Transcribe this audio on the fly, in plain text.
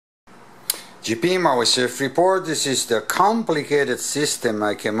GP myself report. This is the complicated system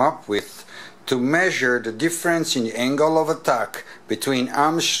I came up with to measure the difference in the angle of attack between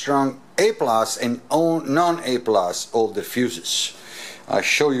Armstrong A plus and non-A plus older fuses. I'll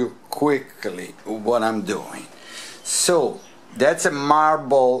show you quickly what I'm doing. So that's a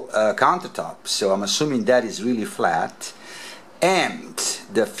marble countertop, so I'm assuming that is really flat, and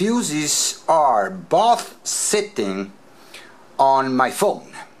the fuses are both sitting on my phone,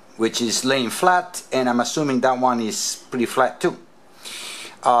 which is laying flat, and I'm assuming that one is pretty flat too.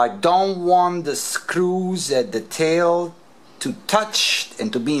 I don't want the screws at the tail to touch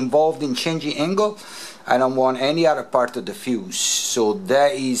and to be involved in changing angle. I don't want any other part of the fuse, so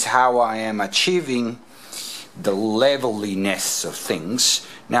that is how I am achieving the leveliness of things.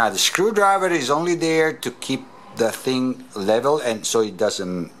 Now the screwdriver is only there to keep the thing level and so it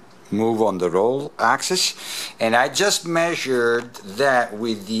doesn't move on the roll axis, and I just measured that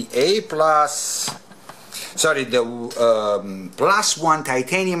with the plus one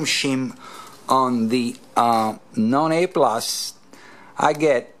titanium shim on the non-A plus. I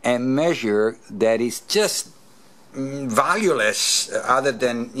get a measure that is just valueless, other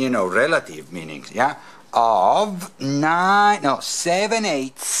than, you know, relative meanings, yeah, of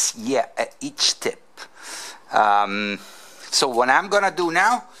 7/8, yeah, at each tip. So what I'm gonna do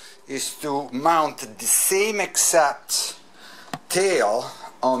now is to mount the same exact tail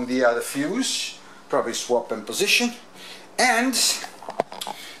on the other fuse, probably swap in position, and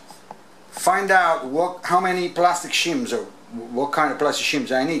find out how many plastic shims or what kind of plastic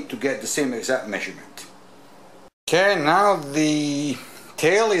shims I need to get the same exact measurement. Okay, now the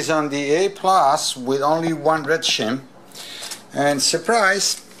tail is on the A plus with only one red shim, and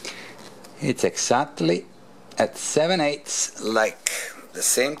surprise, it's exactly at 7/8, like the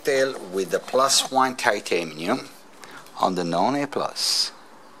same tail with the plus one titanium on the non-A plus.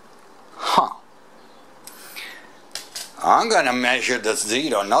 Huh. I'm gonna measure the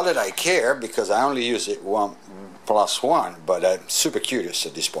zero, not that I care because I only use it plus one, but I'm super curious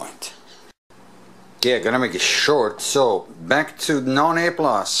at this point. Yeah, gonna make it short. So back to non-A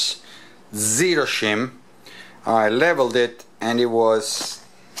plus, zero shim. I leveled it and it was,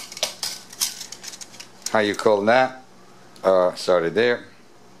 how you call that? Sorry there.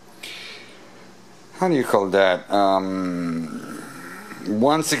 How do you call that?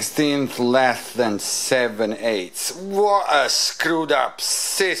 1/16 less than 7/8. What a screwed up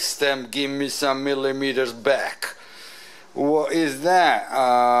system. Give me some millimeters back. What is that?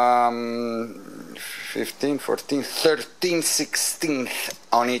 15, 14, 13/16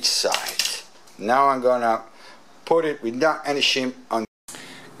 on each side. Now I'm gonna put it without any shim on.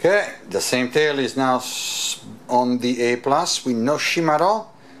 Okay, the same tail is now on the A plus with no shim at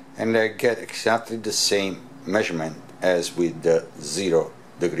all, and I get exactly the same measurement as with the 0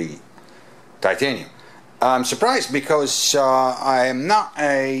 degree titanium. I'm surprised because I am not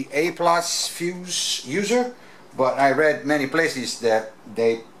a A plus fuse user, but I read many places that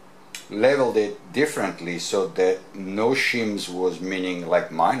they leveled it differently so that no shims was meaning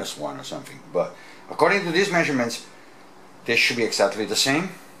like -1 or something, but according to these measurements they should be exactly the same.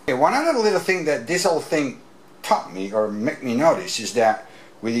 Okay, one other little thing that this whole thing taught me or made me notice is that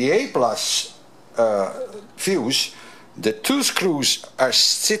with the A plus fuse, the two screws are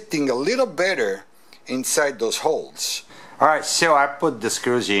sitting a little better inside those holes. Alright, so I put the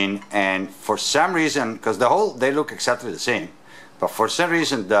screws in, and for some reason, because they look exactly the same, but for some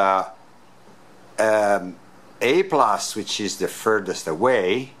reason the A plus, which is the furthest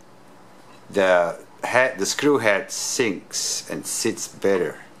away, the screw head sinks and sits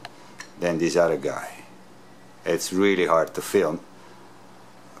better than this other guy. It's really hard to film,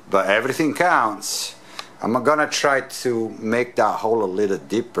 but everything counts. I'm gonna try to make that hole a little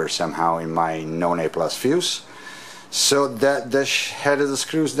deeper somehow in my non-A plus fuse so that the head of the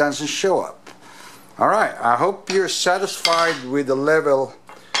screws doesn't show up. Alright, I hope you're satisfied with the level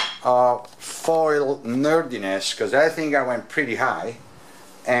of foil nerdiness, because I think I went pretty high.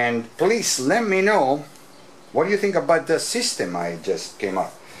 And please let me know what do you think about the system I just came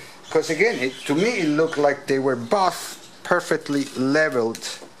up, because again, to me it looked like they were both perfectly leveled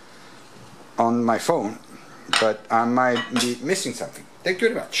on my phone, but I might be missing something. Thank you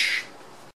very much.